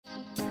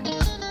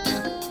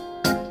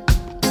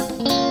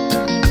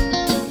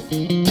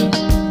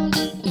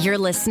You're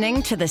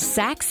listening to the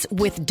Sex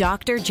with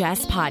Dr.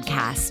 Jess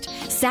podcast.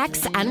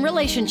 Sex and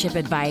relationship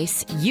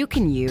advice you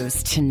can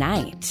use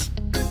tonight.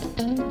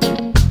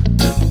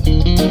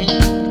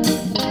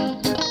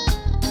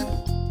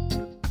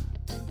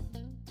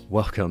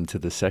 Welcome to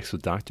the Sex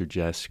with Dr.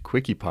 Jess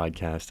Quickie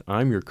podcast.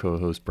 I'm your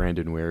co-host,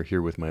 Brandon Ware,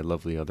 here with my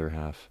lovely other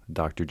half,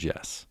 Dr.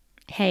 Jess.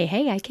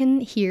 Hey, I can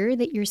hear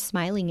that you're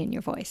smiling in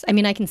your voice. I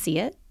mean, I can see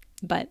it,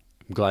 but...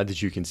 I'm glad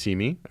that you can see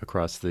me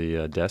across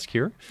the desk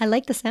here. I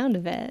like the sound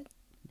of it.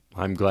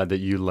 I'm glad that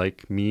you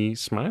like me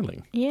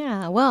smiling.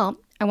 Yeah, well,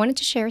 I wanted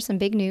to share some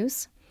big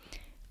news.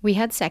 We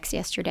had sex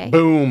yesterday.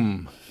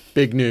 Boom!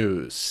 Big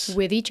news.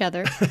 With each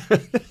other.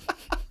 That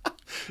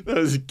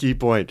was a key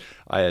point.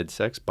 I had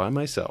sex by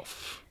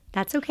myself.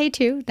 That's okay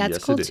too. That's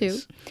yes, cool it too.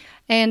 is.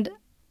 And,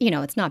 you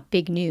know, it's not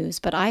big news,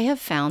 but I have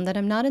found that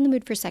I'm not in the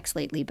mood for sex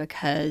lately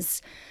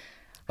because...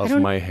 Of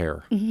my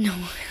hair. No,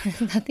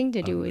 nothing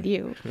to do with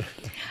you.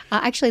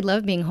 I actually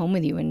love being home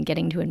with you and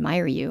getting to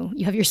admire you.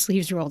 You have your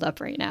sleeves rolled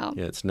up right now.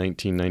 Yeah, it's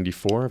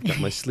 1994. I've got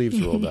my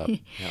sleeves rolled up.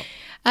 Yep.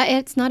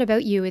 It's not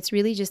about you. It's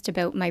really just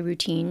about my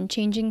routine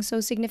changing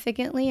so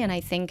significantly. And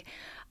I think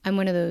I'm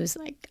one of those,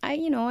 I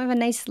have a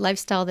nice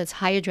lifestyle that's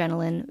high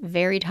adrenaline,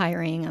 very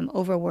tiring. I'm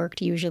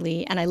overworked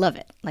usually, and I love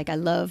it. I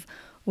love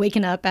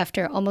waking up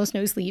after almost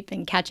no sleep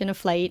and catching a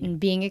flight and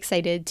being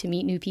excited to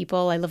meet new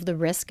people. I love the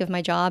risk of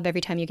my job. Every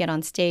time you get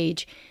on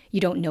stage, you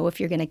don't know if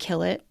you're going to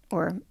kill it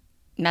or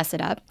mess it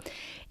up.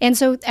 And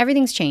so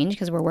everything's changed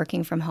because we're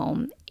working from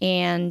home.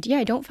 And yeah,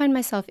 I don't find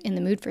myself in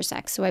the mood for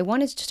sex. So I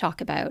wanted to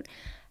talk about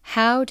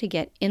how to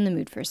get in the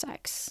mood for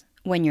sex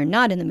when you're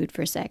not in the mood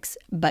for sex,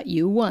 but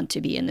you want to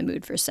be in the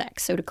mood for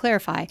sex. So to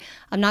clarify,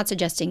 I'm not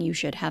suggesting you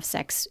should have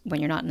sex when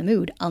you're not in the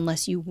mood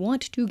unless you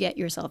want to get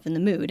yourself in the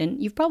mood.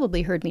 And you've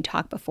probably heard me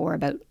talk before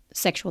about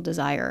sexual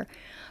desire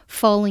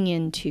falling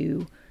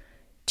into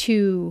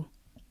two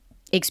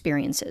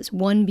experiences,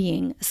 one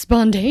being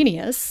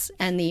spontaneous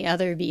and the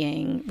other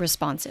being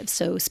responsive.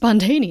 So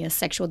spontaneous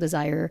sexual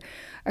desire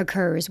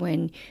occurs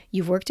when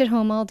you've worked at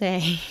home all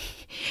day,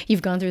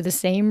 you've gone through the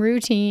same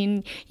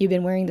routine, you've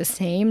been wearing the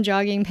same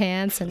jogging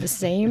pants and the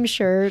same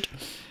shirt,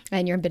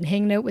 and you've been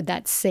hanging out with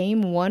that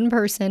same one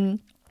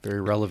person. Very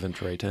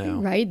relevant right now.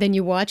 Right? Then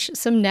you watch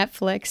some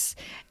Netflix,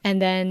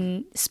 and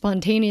then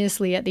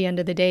spontaneously at the end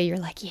of the day, you're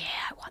like,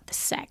 yeah, I want the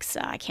sex.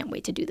 I can't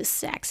wait to do the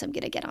sex. I'm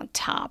going to get on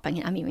top. I'm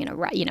even going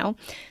to.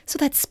 So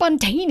that's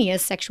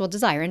spontaneous sexual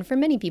desire. And for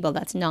many people,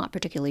 that's not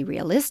particularly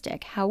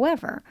realistic.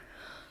 However,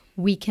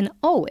 we can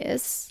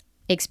always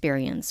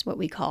experience what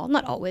we call,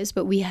 not always,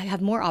 but we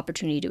have more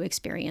opportunity to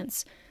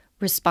experience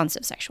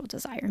responsive sexual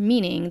desire,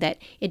 meaning that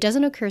it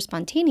doesn't occur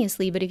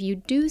spontaneously, but if you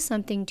do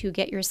something to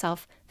get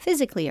yourself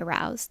physically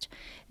aroused,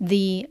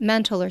 the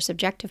mental or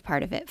subjective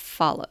part of it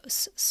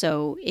follows.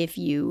 So if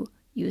you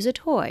use a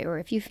toy, or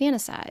if you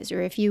fantasize,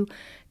 or if you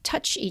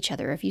touch each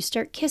other, if you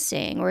start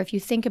kissing, or if you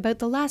think about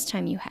the last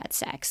time you had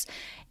sex,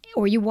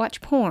 or you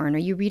watch porn, or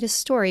you read a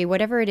story,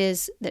 whatever it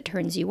is that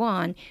turns you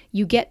on,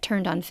 you get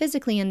turned on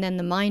physically, and then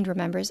the mind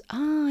remembers,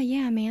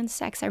 yeah, man,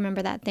 sex, I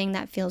remember that thing,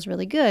 that feels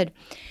really good.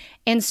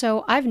 And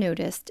so I've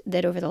noticed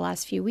that over the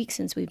last few weeks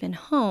since we've been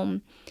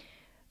home,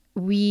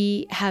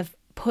 we have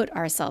put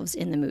ourselves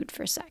in the mood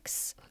for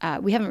sex.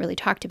 We haven't really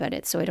talked about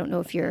it, so I don't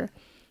know if you're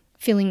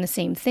feeling the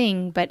same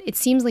thing, but it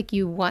seems like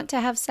you want to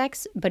have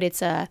sex, but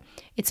it's a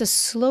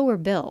slower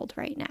build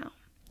right now.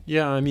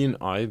 Yeah, I mean,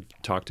 I've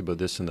talked about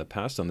this in the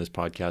past on this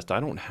podcast. I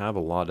don't have a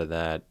lot of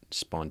that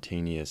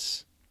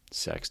spontaneous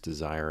sex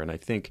desire, and I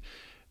think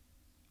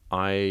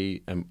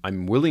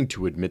I'm willing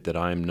to admit that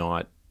I'm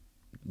not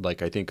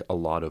like I think a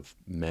lot of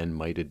men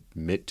might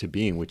admit to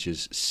being, which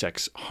is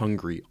sex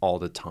hungry all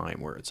the time,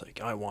 where it's like,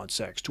 I want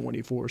sex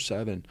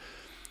 24/7.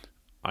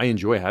 I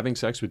enjoy having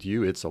sex with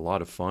you. It's a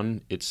lot of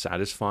fun. It's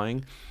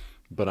satisfying.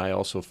 But I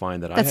also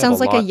find that I have sounds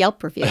like a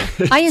Yelp review.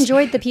 I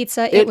enjoyed the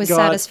pizza. It was got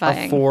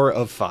satisfying. A 4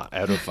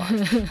 out of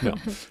 5. No.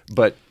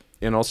 But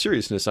in all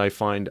seriousness, I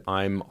find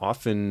I'm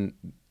often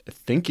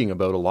thinking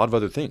about a lot of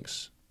other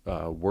things.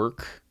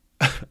 Work.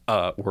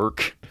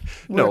 Work.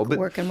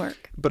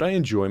 But I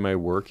enjoy my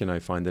work, and I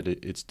find that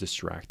it's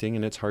distracting,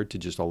 and it's hard to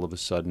just all of a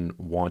sudden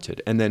want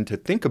it. And then to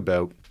think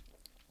about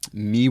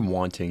me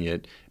wanting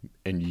it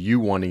and you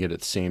wanting it at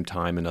the same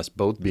time and us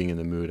both being in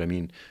the mood. I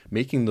mean,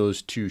 making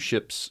those two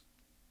ships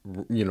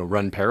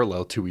run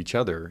parallel to each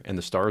other and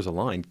the stars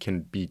aligned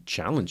can be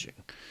challenging.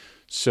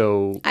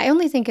 So I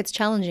only think it's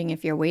challenging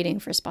if you're waiting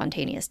for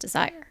spontaneous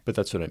desire. But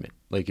that's what I meant.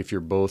 Like if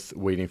you're both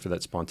waiting for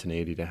that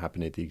spontaneity to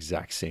happen at the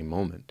exact same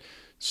moment.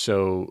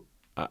 So,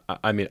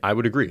 I mean, I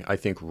would agree. I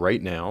think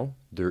right now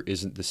there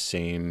isn't the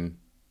same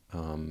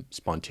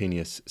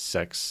spontaneous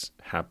sex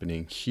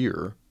happening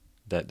here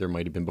that there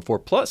might have been before.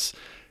 Plus,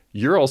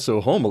 you're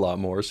also home a lot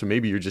more. So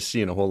maybe you're just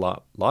seeing a whole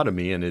lot of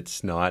me, and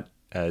it's not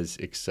as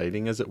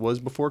exciting as it was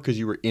before because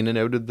you were in and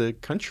out of the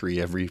country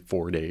every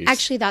 4 days.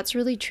 Actually, that's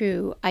really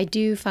true. I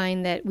do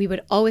find that we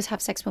would always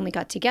have sex when we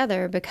got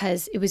together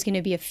because it was going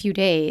to be a few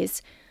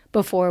days,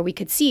 before we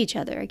could see each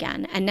other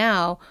again. And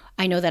now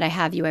I know that I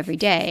have you every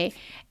day.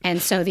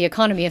 And so the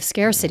economy of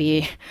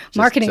scarcity,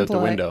 marketing out the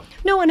window.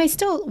 No, and I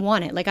still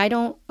want it. Like I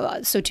don't,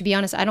 so to be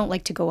honest, I don't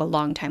like to go a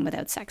long time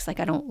without sex. Like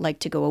I don't like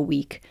to go a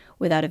week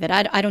without it.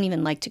 I don't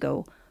even like to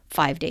go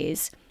 5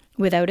 days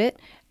without it.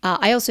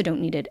 I also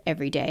don't need it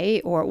every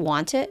day or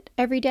want it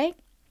every day.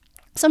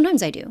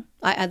 Sometimes I do.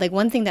 I like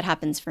one thing that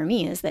happens for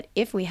me is that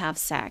if we have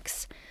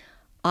sex,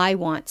 I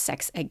want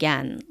sex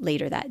again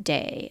later that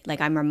day.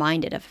 Like I'm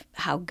reminded of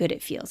how good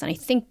it feels. And I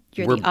think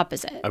you're the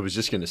opposite. I was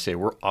just going to say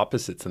we're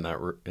opposites in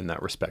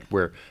that respect,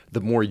 where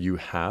the more you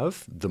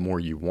have, the more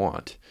you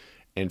want.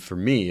 And for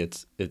me,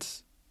 it's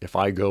if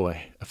I go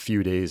a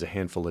few days, a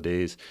handful of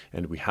days,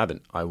 and we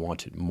haven't, I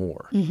want it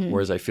more.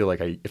 Whereas I feel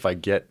like if I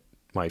get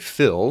my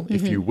fill,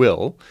 if you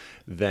will,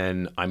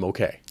 then I'm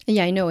okay.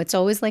 Yeah, I know. It's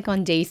always like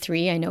on day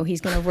 3, I know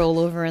he's going to roll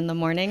over in the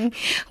morning.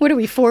 What are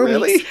we, 4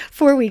 Really? weeks?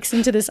 4 weeks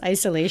into this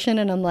isolation,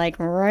 and I'm like,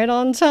 right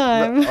on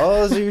time.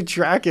 Oh, so you're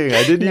tracking.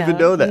 I didn't even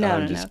know that.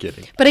 I'm just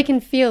kidding. But I can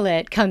feel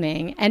it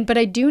coming. But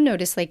I do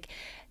notice like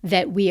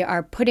that we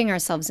are putting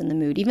ourselves in the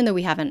mood, even though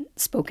we haven't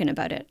spoken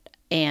about it.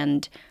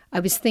 And I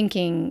was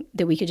thinking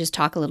that we could just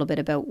talk a little bit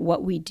about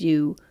what we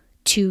do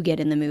to get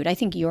in the mood. I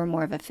think you're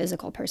more of a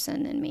physical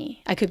person than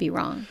me. I could be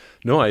wrong.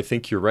 No, I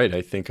think you're right.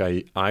 I think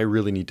I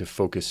really need to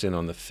focus in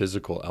on the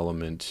physical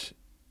element.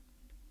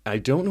 I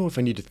don't know if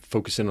I need to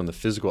focus in on the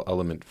physical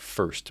element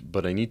first,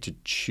 but I need to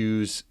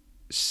choose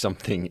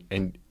something,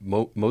 and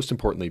most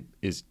importantly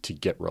is to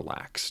get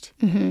relaxed.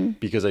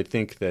 Because I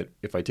think that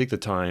if I take the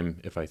time,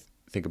 if I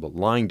think about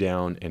lying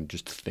down and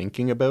just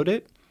thinking about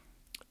it,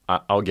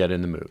 I'll get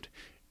in the mood.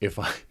 If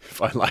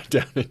I lie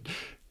down and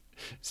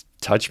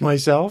touch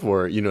myself,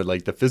 or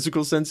like the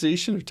physical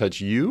sensation, or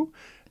touch you,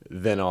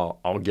 then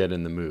I'll get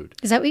in the mood.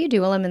 Is that what you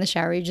do while I'm in the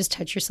shower? You just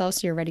touch yourself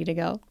so you're ready to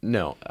go?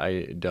 No,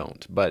 I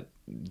don't. But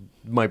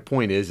my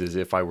point is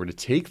if I were to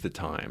take the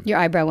time, your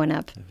eyebrow went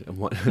up.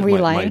 Were you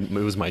lying?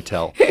 It was my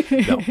tell.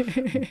 No,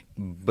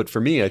 but for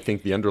me, I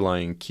think the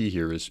underlying key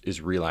here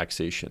is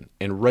relaxation.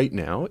 And right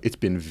now, it's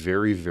been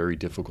very, very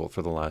difficult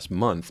for the last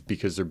month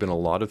because there've been a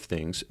lot of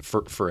things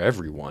for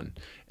everyone.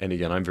 And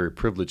again, I'm very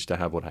privileged to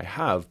have what I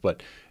have,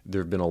 but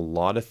there have been a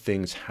lot of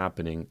things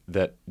happening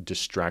that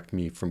distract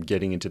me from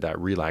getting into that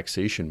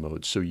relaxation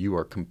mode. So you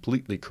are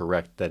completely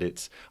correct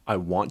that I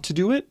want to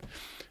do it,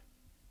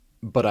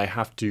 but I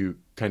have to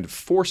kind of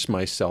force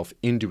myself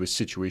into a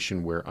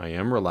situation where I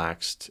am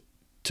relaxed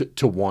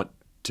to want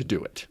to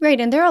do it. Right.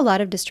 And there are a lot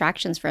of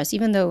distractions for us,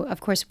 even though,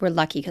 of course, we're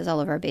lucky because all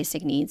of our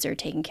basic needs are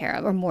taken care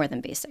of, or more than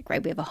basic,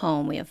 right? We have a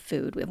home, we have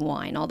food, we have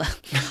wine, all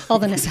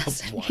the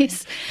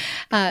necessities.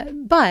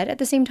 But at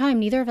the same time,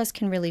 neither of us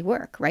can really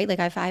work, right? Like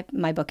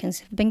my bookings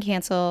have been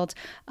canceled.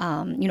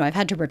 I've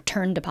had to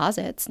return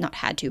deposits, not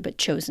had to, but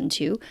chosen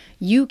to.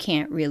 You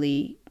can't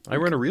really. I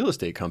run a real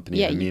estate company.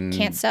 Yeah, you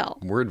can't sell.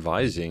 We're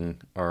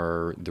advising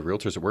the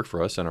realtors that work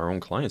for us and our own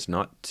clients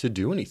not to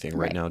do anything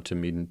right now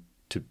to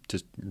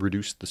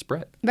reduce the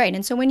spread. Right.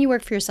 And so when you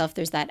work for yourself,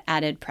 there's that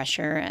added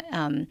pressure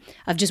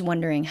of just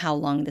wondering how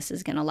long this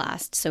is going to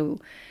last. So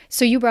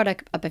you brought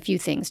up a few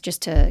things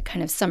just to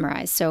kind of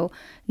summarize. So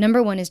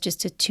number 1 is just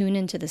to tune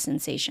into the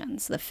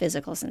sensations, the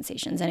physical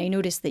sensations. And I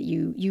noticed that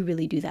you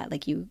really do that.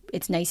 Like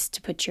it's nice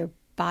to put your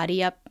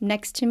body up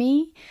next to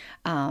me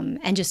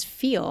and just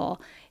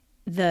feel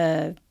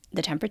the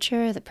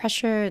temperature, the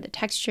pressure, the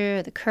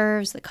texture, the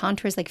curves, the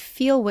contours, like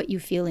feel what you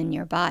feel in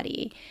your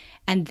body.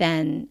 And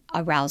then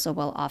arousal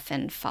will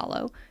often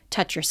follow.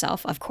 Touch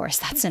yourself, of course,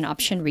 that's an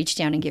option. Reach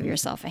down and give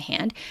yourself a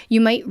hand.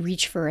 You might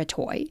reach for a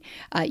toy.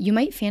 You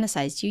might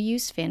fantasize. Do you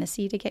use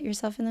fantasy to get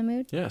yourself in the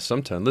mood? Yeah,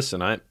 sometimes.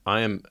 Listen, I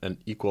am an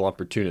equal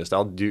opportunist.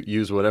 I'll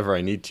use whatever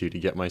I need to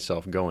get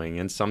myself going.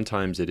 And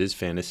sometimes it is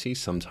fantasy,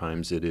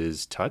 sometimes it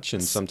is touch,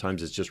 and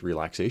sometimes it's just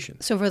relaxation.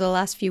 So for the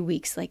last few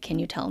weeks, can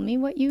you tell me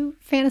what you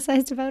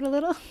fantasized about a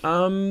little?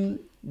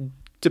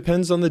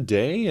 Depends on the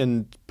day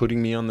and putting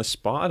me on the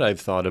spot.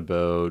 I've thought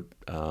about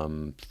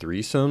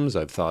threesomes.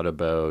 I've thought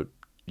about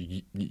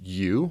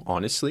you,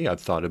 honestly.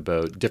 I've thought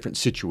about different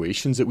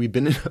situations that we've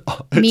been in.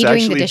 Me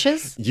doing the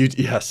dishes?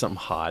 Yeah, something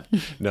hot.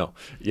 No,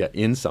 yeah,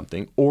 in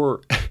something.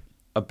 Or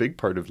a big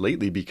part of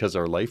lately, because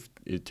our life,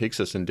 it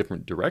takes us in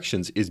different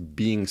directions, is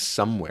being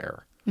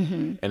somewhere.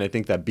 Mm-hmm. And I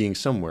think that being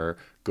somewhere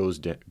goes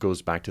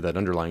back to that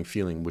underlying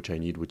feeling, which I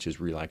need, which is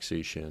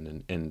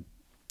relaxation. And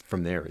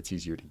from there, it's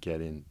easier to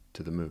get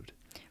into the mood.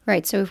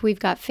 Right. So if we've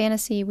got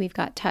fantasy, we've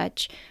got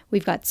touch,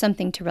 we've got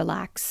something to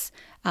relax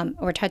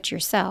or touch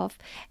yourself.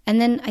 And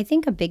then I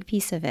think a big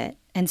piece of it,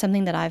 and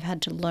something that I've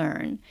had to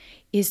learn,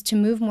 is to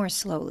move more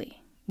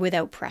slowly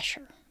without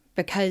pressure.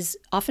 Because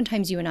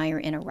oftentimes you and I are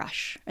in a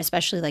rush,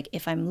 especially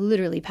if I'm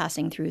literally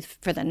passing through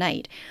for the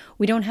night.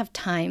 We don't have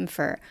time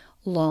for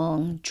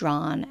long,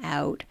 drawn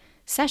out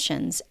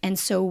sessions. And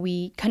so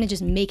we kind of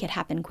just make it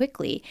happen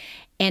quickly.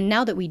 And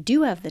now that we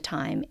do have the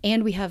time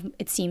and we have,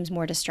 it seems,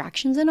 more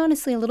distractions and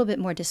honestly a little bit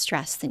more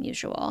distress than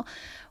usual,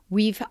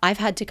 I've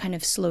had to kind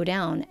of slow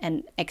down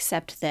and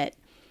accept that,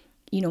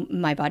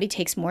 my body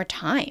takes more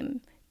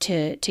time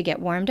to get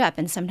warmed up.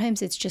 And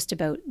sometimes it's just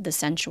about the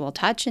sensual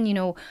touch. And,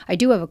 I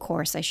do have a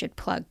course I should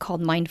plug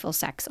called Mindful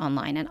Sex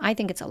Online. And I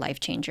think it's a life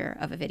changer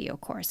of a video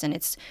course. And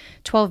it's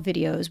 12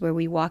 videos where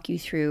we walk you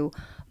through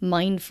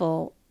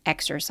mindful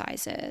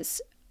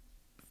exercises,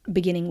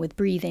 beginning with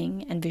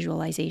breathing and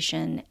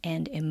visualization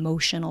and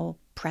emotional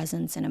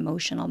presence and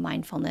emotional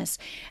mindfulness.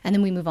 And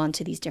then we move on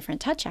to these different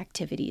touch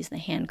activities, the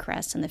hand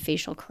caress and the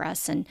facial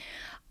caress. And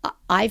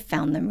I've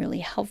found them really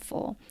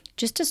helpful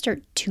just to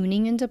start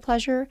tuning into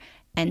pleasure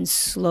and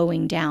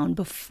slowing down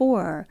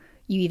before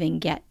you even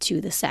get to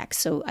the sex.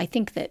 So I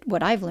think that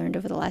what I've learned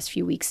over the last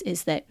few weeks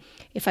is that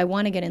if I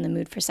want to get in the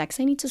mood for sex,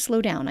 I need to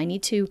slow down. I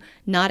need to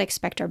not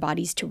expect our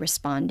bodies to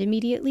respond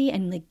immediately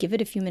and give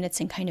it a few minutes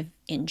and kind of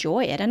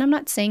enjoy it. And I'm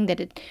not saying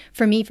that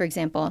for me, for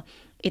example,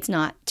 it's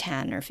not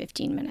 10 or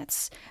 15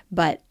 minutes,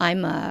 but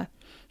I'm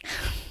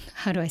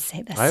how do I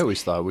say this? I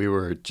always thought we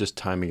were just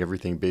timing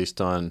everything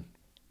based on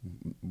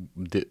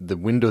the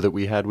window that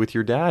we had with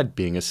your dad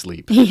being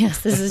asleep.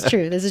 Yes, this is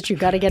true.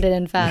 Got to get it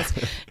in fast.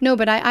 No,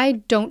 but I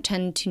don't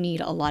tend to need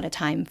a lot of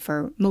time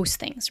for most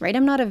things, right?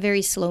 I'm not a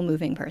very slow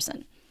moving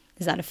person.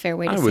 Is that a fair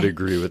way to say? I would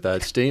agree with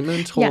that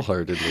statement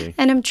wholeheartedly. Yeah.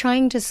 And I'm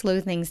trying to slow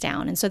things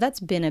down. And so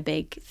that's been a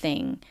big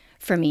thing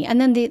for me.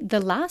 And then the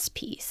last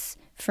piece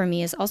for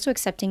me is also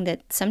accepting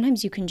that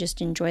sometimes you can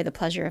just enjoy the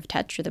pleasure of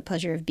touch or the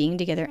pleasure of being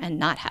together and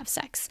not have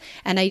sex.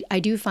 And I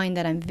do find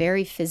that I'm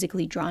very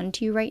physically drawn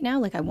to you right now.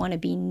 Like I want to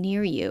be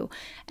near you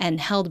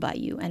and held by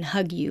you and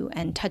hug you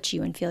and touch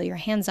you and feel your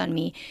hands on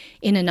me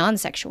in a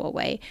non-sexual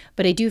way.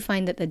 But I do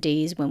find that the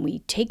days when we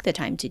take the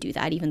time to do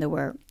that, even though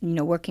we're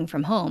working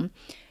from home,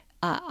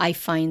 I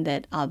find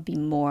that I'll be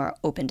more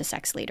open to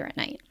sex later at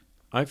night.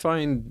 I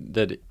find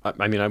that,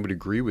 I would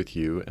agree with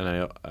you.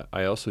 And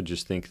I also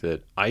just think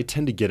that I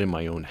tend to get in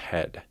my own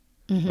head.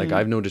 Mm-hmm. Like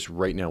I've noticed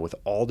right now with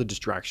all the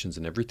distractions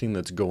and everything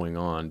that's going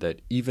on,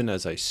 that even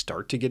as I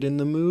start to get in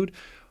the mood,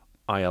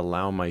 I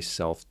allow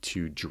myself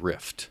to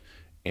drift.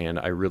 And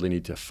I really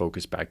need to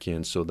focus back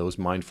in. So those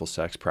mindful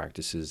sex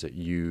practices that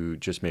you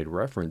just made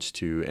reference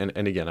to,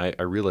 and again,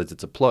 I realize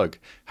it's a plug,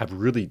 have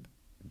really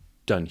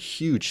done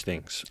huge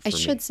things for I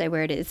should say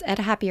where it is, at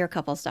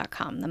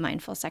happiercouples.com, the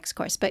mindful sex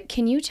course. But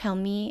can you tell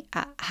me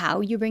how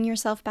you bring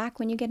yourself back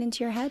when you get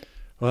into your head?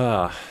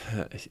 Well,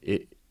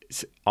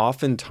 it's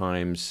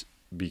oftentimes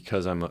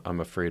because I'm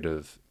afraid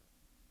of,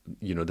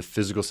 the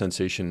physical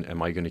sensation.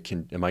 Am I going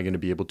to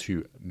be able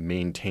to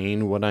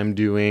maintain what I'm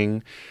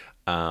doing?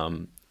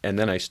 And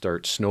then I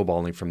start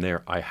snowballing from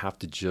there. I have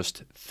to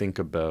just think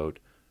about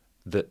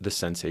the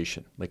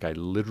sensation. Like I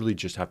literally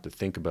just have to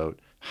think about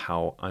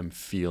how I'm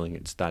feeling.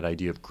 It's that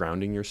idea of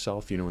grounding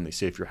yourself. When they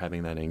say if you're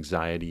having that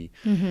anxiety,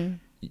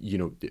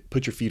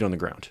 put your feet on the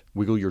ground,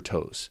 wiggle your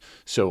toes.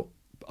 So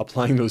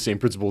applying those same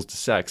principles to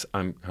sex,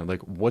 I'm kind of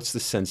like, what's the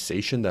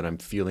sensation that I'm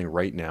feeling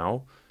right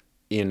now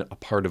in a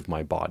part of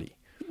my body?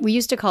 We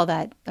used to call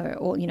that,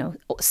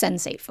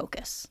 sensate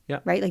focus,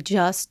 right? Like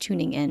just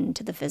tuning in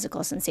to the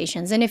physical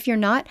sensations. And if you're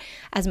not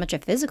as much a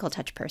physical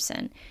touch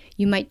person,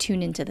 you might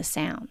tune into the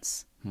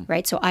sounds.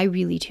 Right? So I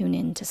really tune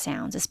into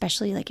sounds,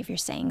 especially like if you're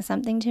saying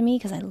something to me,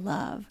 because I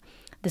love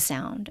the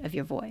sound of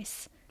your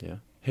voice. Yeah.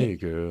 Hey,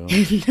 girl.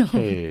 No.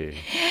 Hey.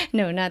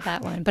 No, not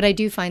that one. But I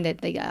do find that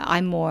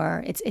I'm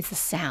more, it's the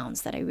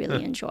sounds that I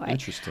really enjoy.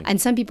 Interesting.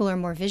 And some people are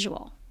more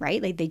visual,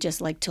 right? Like they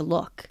just like to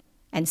look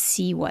and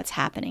see what's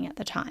happening at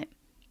the time.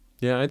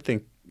 Yeah, I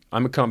think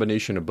I'm a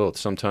combination of both.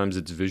 Sometimes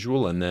it's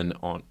visual, and then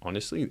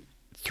honestly,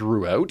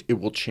 throughout, it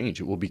will change.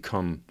 It will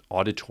become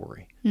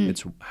auditory.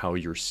 It's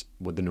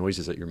what the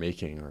noises that you're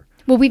making.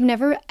 Well, we've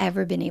never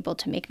ever been able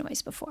to make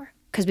noise before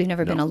because we've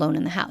never been alone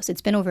in the house.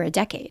 It's been over a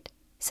decade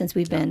since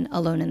we've been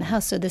alone in the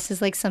house. So this is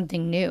like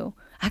something new.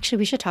 Actually,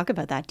 we should talk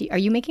about that. Are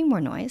you making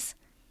more noise?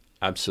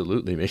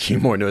 Absolutely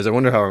making more noise. I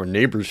wonder how our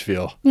neighbors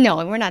feel.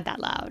 No, we're not that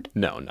loud.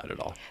 No, not at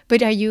all. But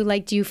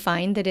do you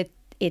find that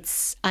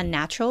it's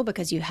unnatural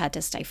because you had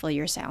to stifle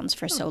your sounds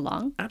for so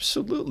long?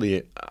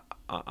 Absolutely.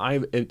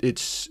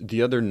 It's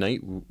the other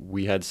night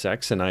we had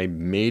sex and I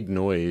made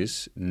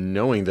noise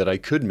knowing that I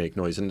could make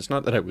noise. And it's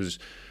not that I was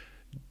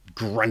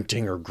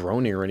grunting or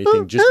groaning or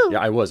anything.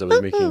 I was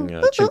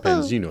making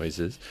chimpanzee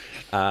noises.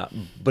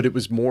 But it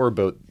was more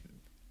about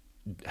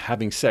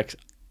having sex.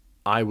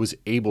 I was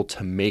able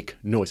to make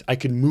noise. I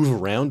could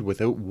move around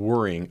without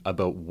worrying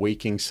about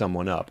waking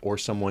someone up or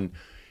someone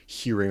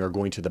hearing or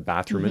going to the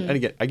bathroom. Mm-hmm. And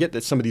again, I get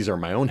that some of these are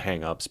my own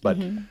hang-ups, but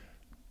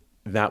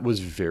that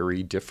was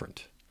very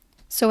different.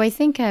 So I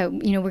think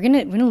we're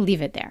gonna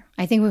leave it there.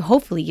 I think we'll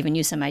hopefully given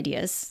you some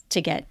ideas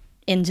to get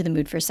into the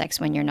mood for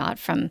sex when you're not,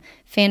 from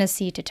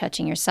fantasy to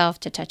touching yourself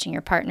to touching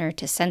your partner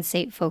to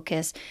sensate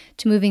focus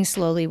to moving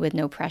slowly with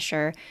no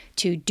pressure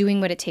to doing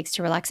what it takes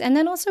to relax, and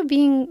then also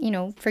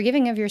being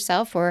forgiving of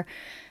yourself or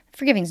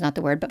forgiving is not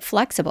the word, but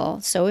flexible.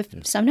 So if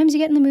sometimes you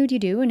get in the mood, you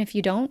do. And if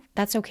you don't,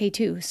 that's okay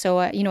too. So,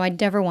 I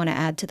never want to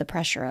add to the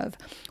pressure of,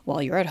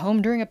 well, you're at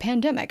home during a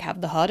pandemic,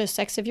 have the hottest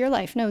sex of your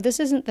life. No, this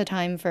isn't the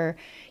time for,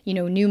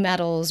 new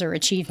medals or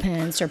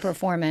achievements or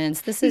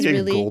performance. This is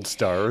really gold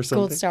star or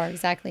something. Gold star,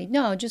 exactly.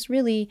 No, just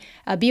really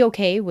be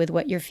okay with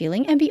what you're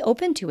feeling and be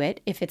open to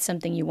it if it's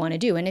something you want to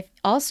do. And if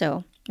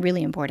also,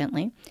 really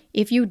importantly,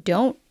 if you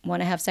don't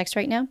want to have sex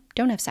right now,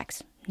 don't have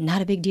sex.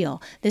 Not a big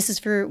deal. This is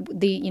for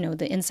the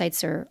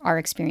insights or our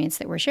experience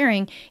that we're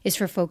sharing is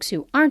for folks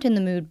who aren't in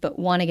the mood but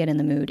want to get in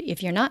the mood.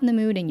 If you're not in the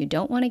mood and you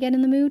don't want to get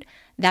in the mood,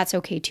 that's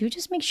okay too.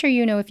 Just make sure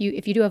if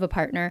you do have a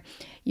partner,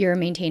 you're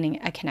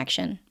maintaining a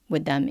connection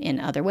with them in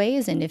other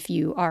ways. And if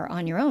you are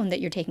on your own,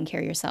 that you're taking care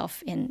of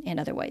yourself in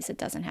other ways. It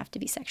doesn't have to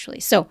be sexually.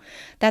 So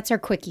that's our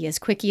quickie, as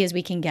quickly as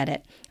we can get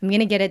it. I'm going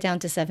to get it down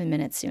to 7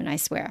 minutes soon, I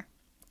swear.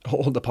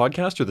 Oh, the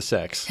podcast or the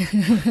sex?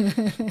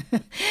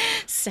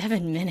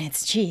 7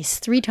 minutes. Geez,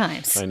 3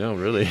 times. I know,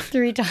 really.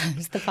 3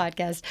 times the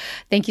podcast.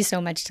 Thank you so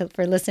much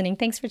for listening.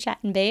 Thanks for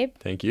chatting, babe.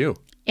 Thank you.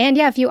 And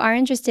yeah, if you are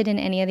interested in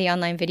any of the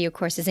online video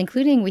courses,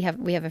 including we have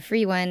a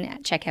free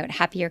one, check out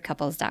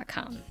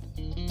happiercouples.com.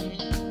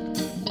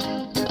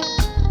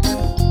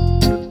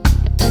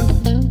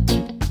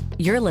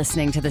 You're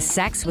listening to the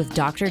Sex with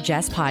Dr.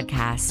 Jess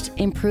podcast.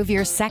 Improve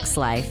your sex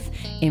life.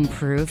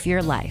 Improve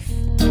your life.